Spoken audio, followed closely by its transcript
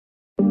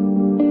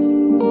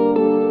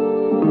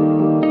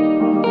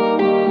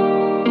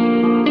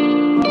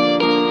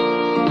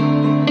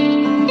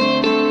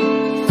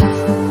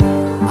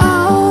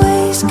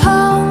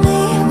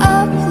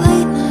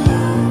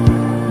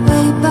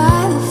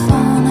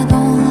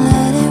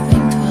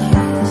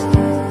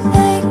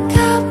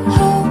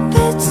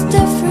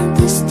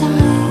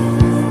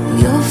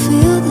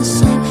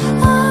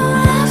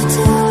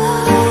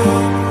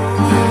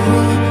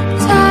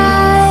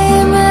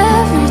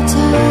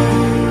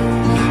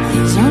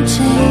no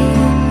change,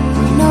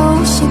 no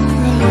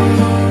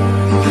surprise.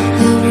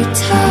 Every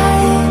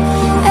time,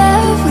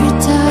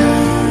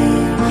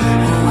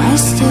 oh, I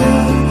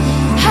still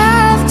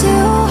have to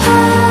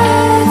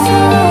hide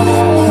from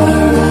you.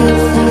 I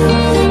thought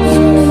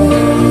you knew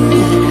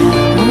that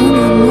I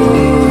wanna know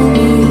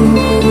you.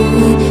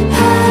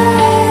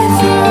 Hide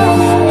from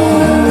you.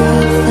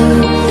 I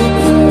thought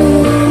you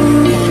knew that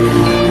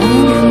I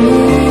wanna know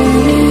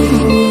you.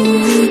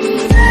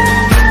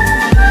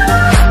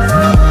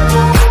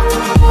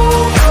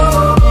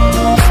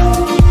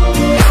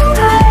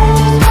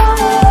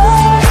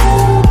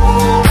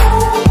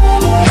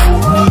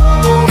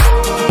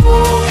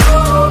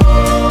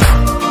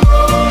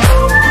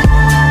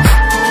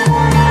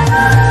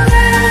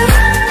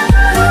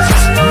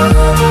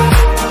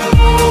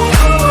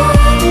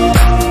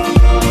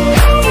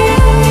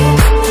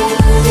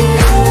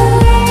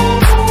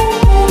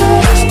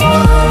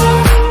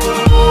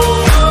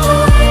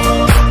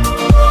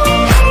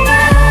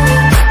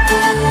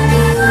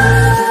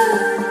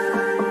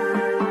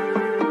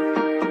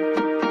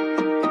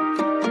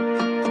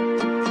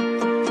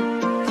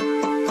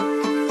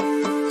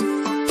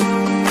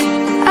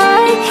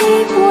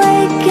 Keep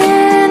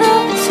waking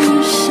up too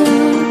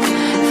soon,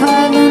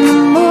 5 in the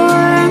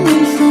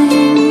morning,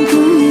 think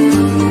of you.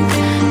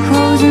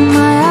 Closing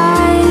my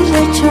eyes,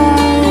 I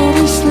try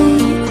to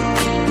sleep.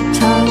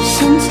 Toss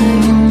and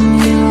turn,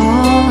 you're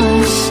all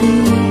I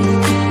see.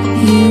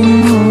 You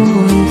know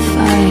if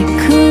I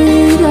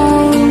could, I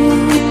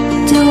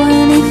would do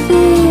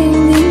anything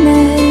that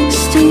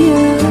makes to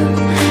you.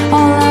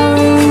 All I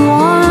really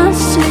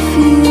want's to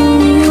feel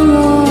your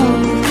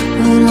love,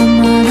 but I'm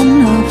not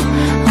enough.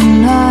 I'm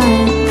not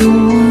the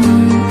one,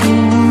 the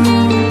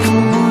one, the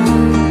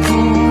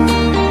one,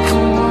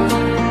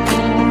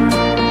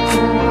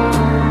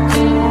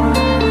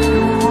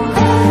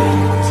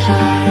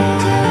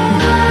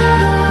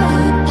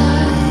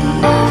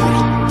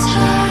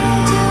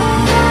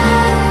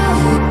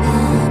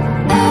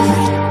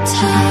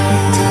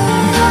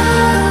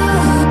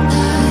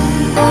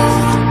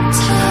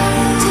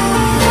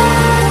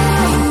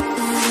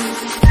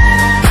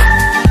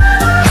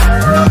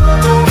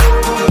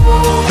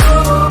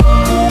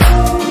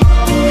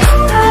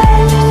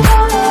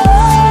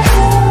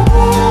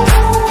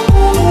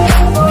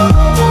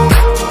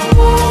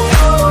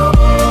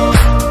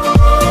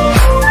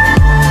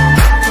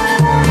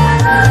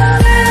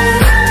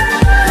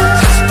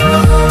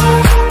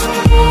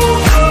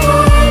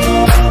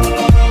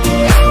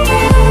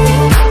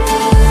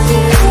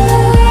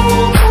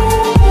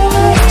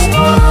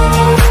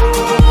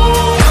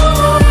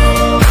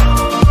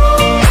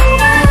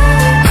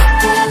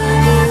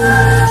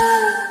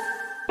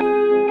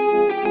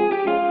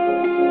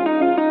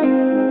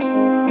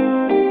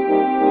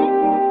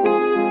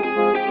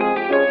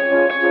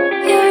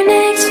 your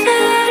next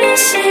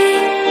fantasy.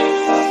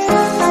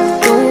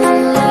 Don't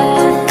let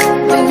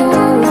me go.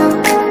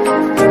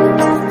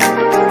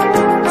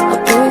 A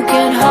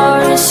broken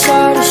heart is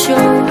hard to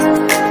show.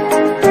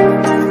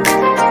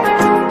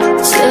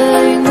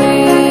 Take me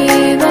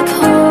back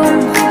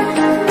home.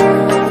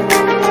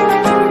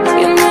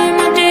 You made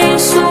my day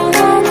so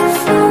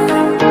wonderful.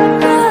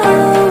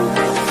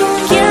 Come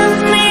get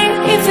me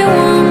if you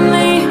want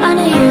me. I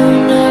need you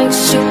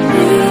next to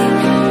me.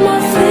 My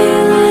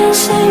feelings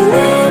say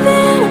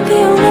living up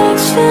your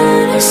next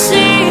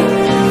fantasy.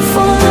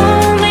 Follow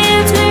me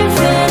to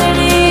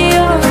infinity.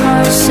 Your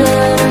heart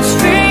set us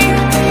free.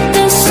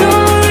 The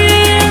story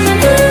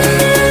isn't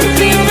ending.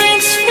 Be your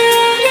next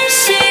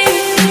fantasy.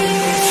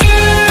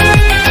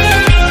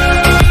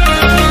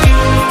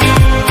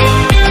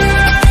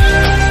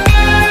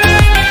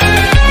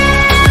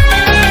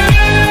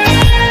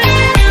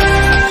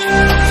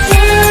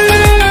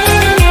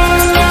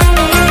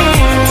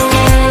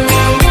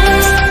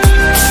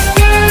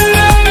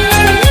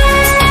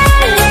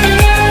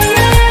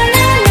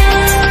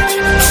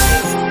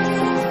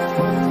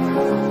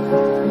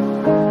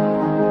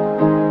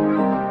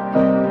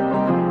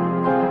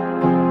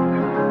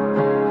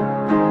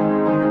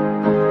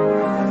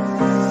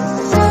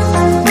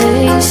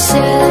 They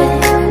said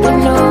we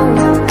know